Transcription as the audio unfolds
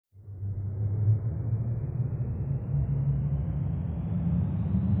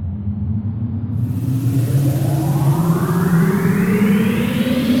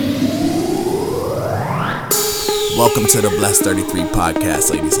Welcome to the Bless33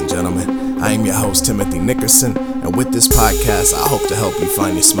 podcast, ladies and gentlemen. I am your host, Timothy Nickerson, and with this podcast, I hope to help you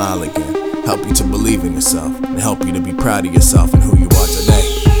find your smile again, help you to believe in yourself, and help you to be proud of yourself and who you are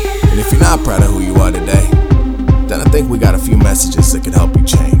today. And if you're not proud of who you are today, then I think we got a few messages that can help you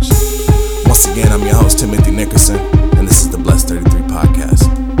change. Once again, I'm your host, Timothy Nickerson, and this is the Bless33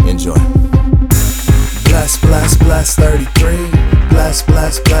 podcast. Enjoy. Bless 33. Bless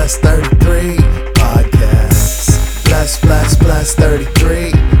 33 podcast. Bless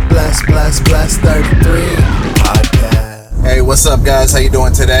 33. Bless 33 podcast. Hey, what's up, guys? How you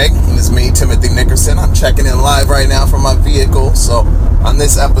doing today? It's me, Timothy Nickerson. I'm checking in live right now from my vehicle. So on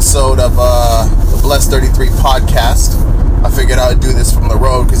this episode of the Bless33 podcast, I figured I would do this from the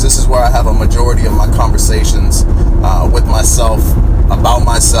road because this is where I have a majority of my conversations with myself,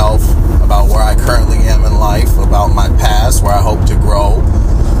 about where I currently am in life, about my past, where I hope to grow,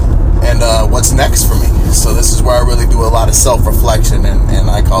 and what's next for me. So this is where I really do a lot of self-reflection and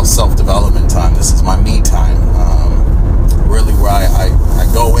I call self-development time. This is my me time, really where I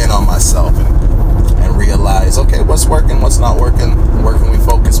go in on myself and realize, okay, what's working, what's not working, where can we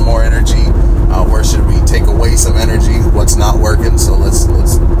focus more energy, where should we take away some energy, what's not working, so let's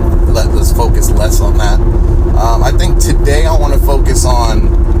focus less on that. I think today I want to focus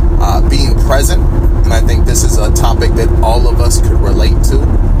on being present, and I think this is a topic that all of us could relate to.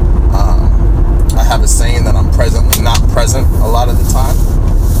 I have a saying that I'm presently not present a lot of the time,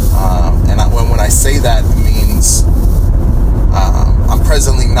 and when I say that, it means I'm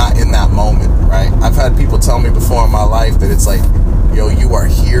presently not in that moment, right? I've had people tell me before in my life that it's like, yo, you are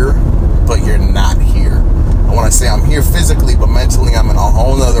here, but you're not here. And when I say I'm here physically, but mentally I'm in a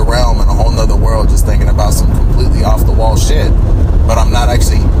whole nother realm, in a whole nother world, just thinking about some completely off the wall shit, but I'm not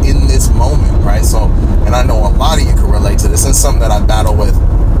actually in this moment, right? So, and I know a lot of you can relate to this, and something that I battle with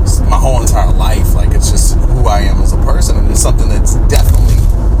my whole entire life. Like, it's just who I am as a person, and it's something that's definitely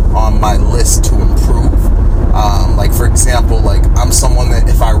on my list to improve. Like, for example, like, I'm someone that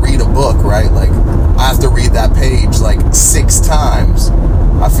if I read a book, right, like, I have to read that page like 6 times,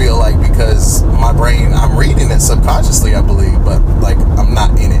 I feel like, because my brain, I'm reading it subconsciously, I believe, but like, I'm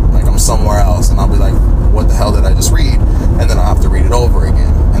not in it, like, I'm somewhere else, and I'll be like, what the hell did I just read? And then I'll have to read it over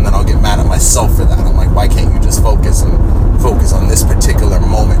again, and then I'll get mad at myself for that. I'm like, why can't you just focus on this particular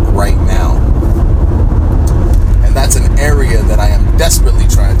moment right now? And that's an area that I am desperately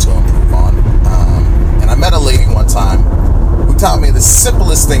trying to improve on. And I met a lady one time who taught me the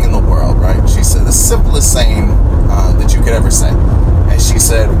simplest thing in the world, right? She said the simplest saying that you could ever say. And she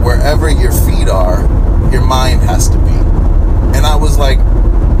said, wherever your feet are, your mind has to be. And I was like,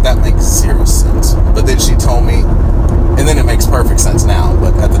 that makes 0 sense. But then she told me, and then it makes perfect sense now,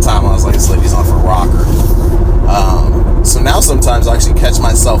 but at the time I was like, this lady's off her rocker. So now sometimes I actually catch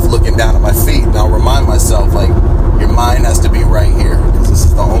myself looking down at my feet, and I'll remind myself, like, your mind has to be right here, because this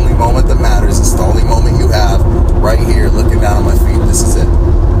is the only moment that matters. It's the only moment you have, right here, looking down at my feet. This is it.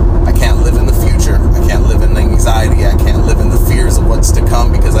 I can't live in the future. I can't live in the anxiety. I can't live in the fears of what's to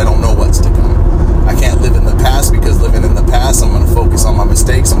come, because I don't know what's to come. I can't live in the past, because living in the past, I'm going to focus on my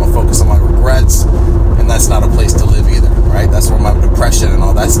mistakes. I'm going to focus on my regrets, and that's not a place to live either, right? That's where my depression and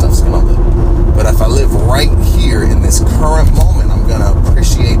all that stuff's going to live. But if I live right here in this current moment, I'm going to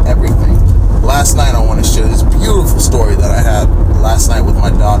appreciate everything. Last night, I want to share this beautiful story that I had last night with my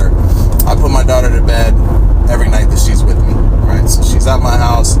daughter. I put my daughter to bed every night that she's with me, right? So she's at my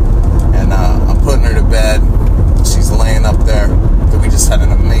house, and I'm putting her to bed. She's laying up there. We just had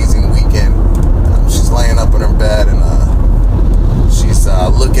an amazing weekend. She's laying up in her bed, and she's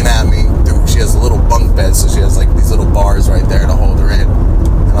looking at me. She has a little bunk bed, so she has like these little bars right there to hold her in.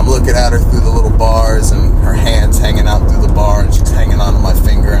 And I'm looking at her through the little bars, and her hand's hanging out through the bar, and she's hanging onto my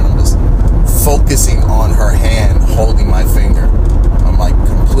finger, and I'm just focusing on her hand holding my finger. I'm like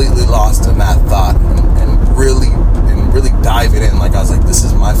completely lost in that thought, and really diving in. Like, I was like, this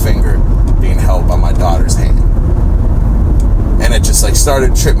is my finger being held by my daughter's hand. And it just like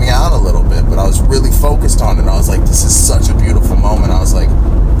started to trip me out a little bit, but I was really focused on it. I was like, this is such a beautiful moment. I was like,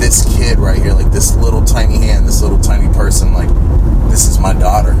 this kid right here, like this little tiny hand, this little tiny person, like, this is my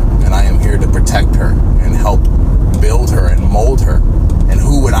daughter, and I am here to protect her and help build her and mold her. And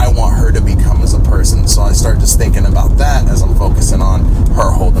who would I want her to become as a person? So I started just thinking about that as I'm focusing on her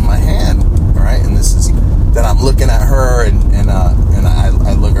holding my hand, right? And this is, then I'm looking at her, and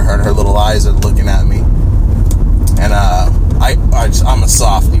I look at her, and her little eyes are looking at me. And I'm a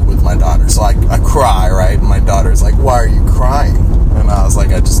softie with my daughter, so I cry, right? And my daughter's like, why are you crying? And I was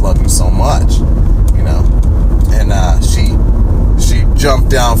like, I just love you so much, you know? And she jumped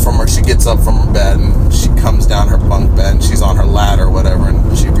down from her, she gets up from her bed, and she comes down her bunk bed, and she's on her ladder or whatever,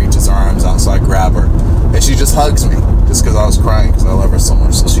 and she reaches reaches her arms out, so I grab her, and she just hugs me, just because I was crying, because I love her so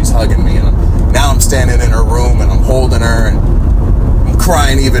much. So she's hugging me, and now I'm standing in her room, and I'm holding her, and I'm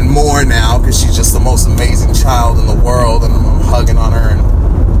crying even more now, because she's just the most amazing child in the world, and I'm hugging on her,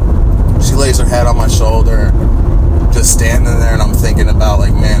 and she lays her head on my shoulder, just standing there, and I'm thinking about,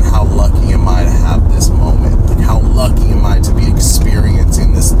 like, man, how lucky am I to have this moment? Like, how lucky am I to be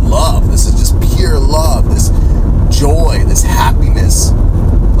experiencing this love? This is just pure love, this joy, this happiness.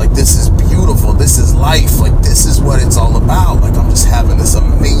 Like, this is beautiful. This is life. Like, this is what it's all about. Like, I'm just having this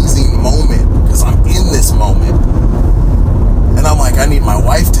amazing moment because I'm in this moment. And I'm like, I need my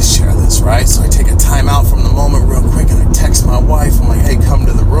wife to share this, right? So I take a time out from the moment real quick, and I text my wife. I'm like, hey, come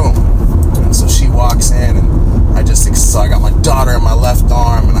to the room. And so she walks in, and so I got my daughter in my left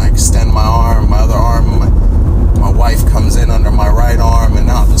arm, and I extend my arm, my other arm, and my wife comes in under my right arm, and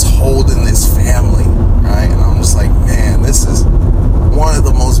now I'm just holding this family, right? And I'm just like, man, this is one of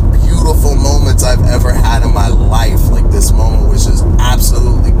the most beautiful moments I've ever had in my life. Like, this moment was just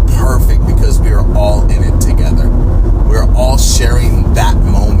absolutely perfect because we are all in it together. We're all sharing that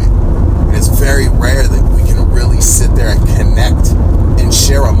moment. And it's very rare that we can really sit there and connect and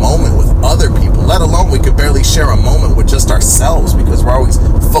share a moment with other people, let alone we could barely share a moment with just ourselves, because we're always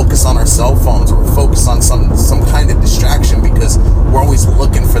focused on our cell phones, or we're focused on some kind of distraction, because we're always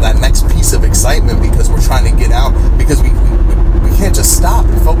looking for that next piece of excitement, because we're trying to get out, because we can't just stop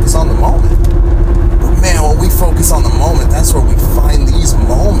and focus on the moment. But man, when we focus on the moment, that's where we find these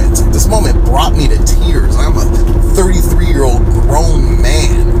moments. Like, this moment brought me to tears. I'm a 33-year-old grown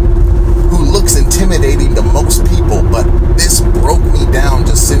man who looks intimidating to most people, but this broke me down,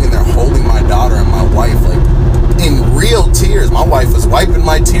 just sitting there holding my daughter and my wife, like, in real tears. My wife was wiping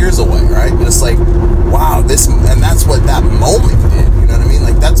my tears away, right? And it's like, wow, and that's what that moment did, you know what I mean?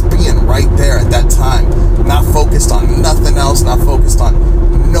 Like, that's being right there at that time, not focused on nothing else, not focused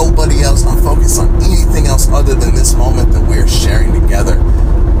on nobody else, not focused on anything else other than this moment that we're sharing together.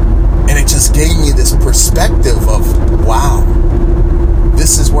 And it just gave me this perspective of, wow,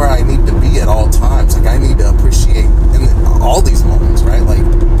 this is where I need to be at all times. Like, I need to appreciate all these moments, right? Like,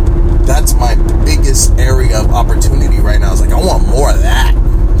 that's my biggest area of opportunity right now. It's like, I want more of that.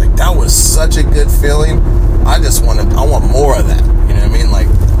 Like, that was such a good feeling. I want more of that. You know what I mean? Like,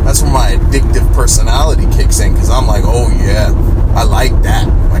 that's where my addictive personality kicks in, because I'm like, oh yeah, I like that.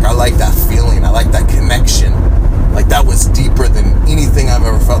 Like, I like that feeling. I like that connection. Like, that was deeper than anything I've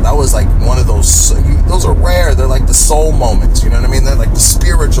ever felt. That was like one of those are rare. They're like the soul moments, you know what I mean? They're like the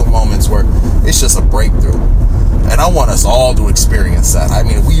spiritual moments where it's just a breakthrough. And I want us all to experience that. I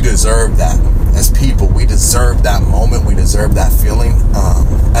mean, we deserve that as people. We deserve that moment. We deserve that feeling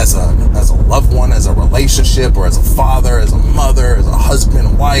as a loved one, as a relationship, or as a father, as a mother, as a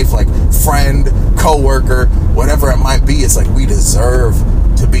husband, wife, like friend, coworker, whatever it might be. It's like we deserve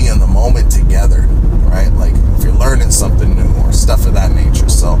to be in the moment together, right? Like, if you're learning something new or stuff of that nature.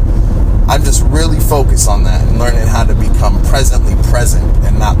 So I'm just really focused on that and learning how to become presently present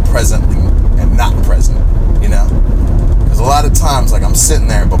and not presently and not present, you know? Because a lot of times, like, I'm sitting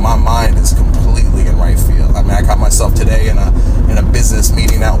there, but my mind is completely in right field. I mean, I caught myself today in a business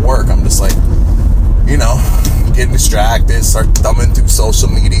meeting at work. I'm just like, you know, getting distracted, start thumbing through social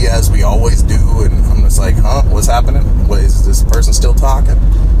media as we always do, and I'm just like, what's happening? Is this person still talking?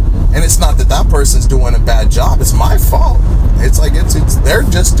 And it's not that person's doing a bad job. It's my fault. It's like, it's they're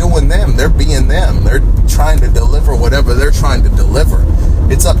just doing them. They're being them. They're trying to deliver whatever they're trying to deliver.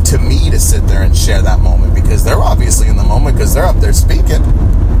 It's up to me to sit there and share that moment, because they're obviously in the moment, because they're up there speaking.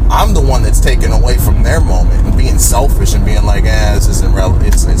 I'm the one that's taken away from their moment and being selfish and being like, this isn't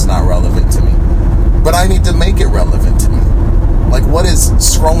it's not relevant to me. But I need to make it relevant to me. Like, what is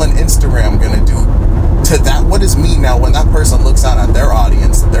scrolling Instagram going to do to that? What is me now when that person looks out at their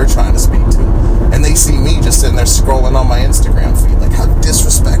audience that they're trying to speak to, and they see me just sitting there scrolling on my Instagram feed? Like, how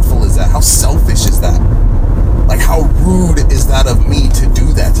disrespectful is that? How selfish is that? Like, how rude is that of me to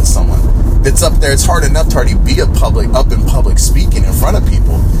do that to someone that's up there? It's hard enough to already be up in public speaking in front of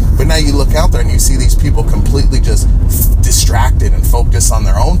people, but now you look out there and you see these people completely just distracted and focused on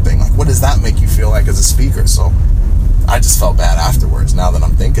their own thing. Like, what does that make you feel like as a speaker? So I just felt bad afterwards. Now that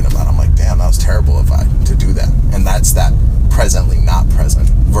I'm thinking about it, I'm like, damn, that was terrible of I to do that. And that's that presently not present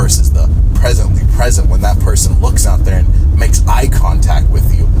versus the presently present, when that person looks out there and makes eye contact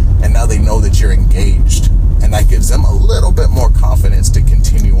with you, and now they know that you're engaged, and that gives them a little bit more confidence to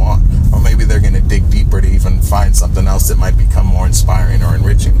continue on. Or maybe they're going to dig deeper to even find something else that might become more inspiring or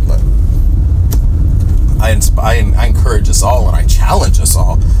enriching. But I encourage us all, and I challenge us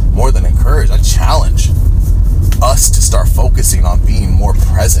all. More than encourage, I challenge us to start focusing on being more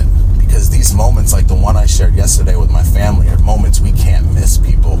present, because these moments like the one I shared yesterday with my family are moments we can't miss,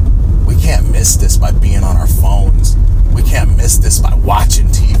 people.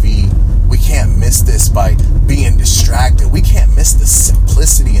 just by being distracted. We can't miss the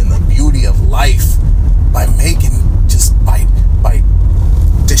simplicity and the beauty of life by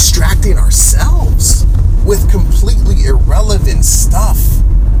distracting ourselves with completely irrelevant stuff.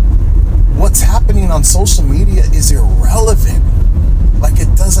 What's happening on social media is irrelevant. Like,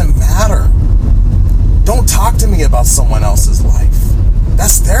 it doesn't matter. Don't talk to me about someone else's life.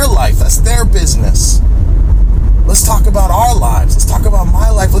 That's their life. That's their business. Let's talk about our lives. Let's talk about my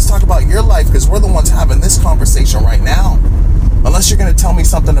life. Let's talk about your life, because we're the ones having this conversation right now. Unless you're going to tell me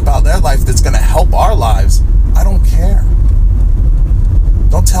something about their life that's going to help our lives, I don't care.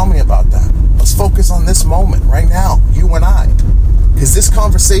 Don't tell me about that. Let's focus on this moment right now, you and I. Because this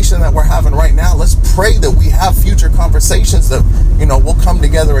conversation that we're having right now, let's pray that we have future conversations that, we'll come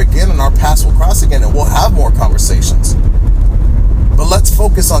together again and our paths will cross again and we'll have more conversations. But let's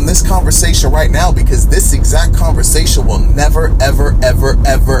focus on this conversation right now, because this exact conversation will never, ever, ever,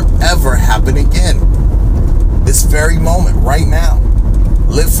 ever, ever happen again. This very moment right now.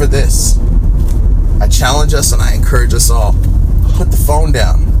 Live for this. I challenge us and I encourage us all. Put the phone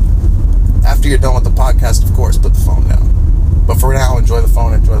down. After you're done with the podcast, of course, put the phone down. But for now, enjoy the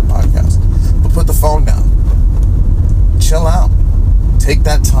phone, enjoy the podcast. But put the phone down. Chill out. Take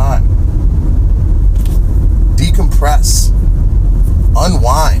that time. Decompress.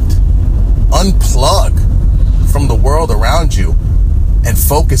 Unwind. Unplug from the world around you and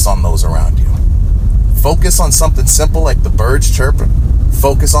focus on those around you. Focus on something simple like the birds chirping.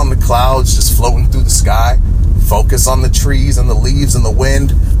 Focus on the clouds just floating through the sky. Focus on the trees and the leaves and the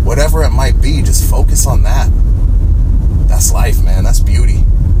wind. Whatever it might be, just focus on that. That's life, man. That's beauty.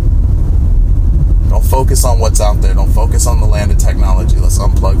 Don't focus on what's out there. Don't focus on the land of technology. Let's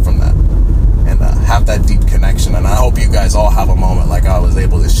unplug from that and have that deep connection. And I hope you guys all have a moment like I was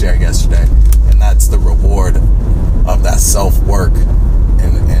able to share yesterday. And that's the reward of that self-work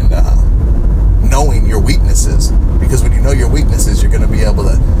and knowing your weaknesses. Because when you know your weaknesses, you're going to be able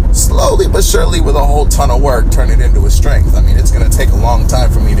to slowly but surely, with a whole ton of work, turn it into a strength. I mean, it's going to take a long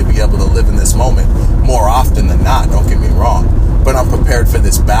time for me to be able to live in this moment more often than not, don't get me wrong. But I'm prepared for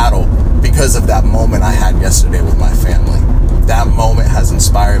this battle because of that moment I had yesterday with my family. That moment has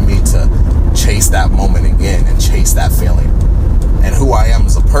inspired me to chase that moment again and chase that feeling. And who I am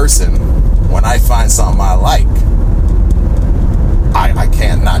as a person, when I find something I like, I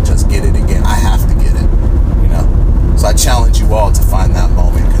can't not just get it again. I have to get it, So I challenge you all to find that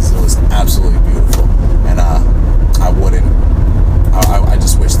moment, because it was absolutely beautiful. And I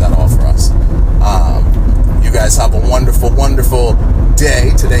just wish that all for us. You guys have a wonderful, wonderful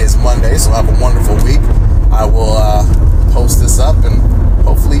day. Today is Monday, so have a wonderful week. I will post this up, and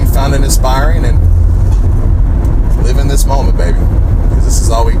hopefully you found it inspiring, and live in this moment, baby, because this is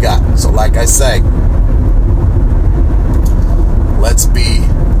all we got. So like I say,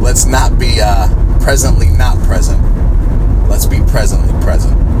 let's not be presently not present. Let's be presently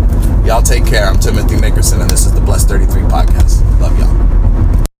present. Y'all take care. I'm Timothy Nickerson, and this is the Bless33 podcast. Love y'all.